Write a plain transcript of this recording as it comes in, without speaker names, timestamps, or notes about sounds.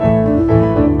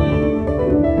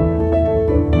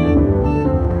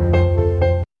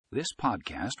This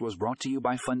podcast was brought to you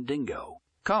by Fundingo.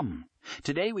 Come.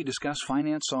 Today we discuss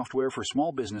finance software for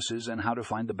small businesses and how to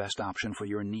find the best option for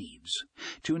your needs.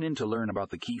 Tune in to learn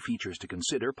about the key features to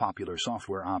consider, popular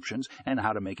software options, and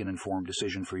how to make an informed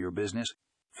decision for your business.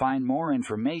 Find more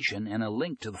information and a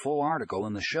link to the full article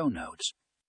in the show notes.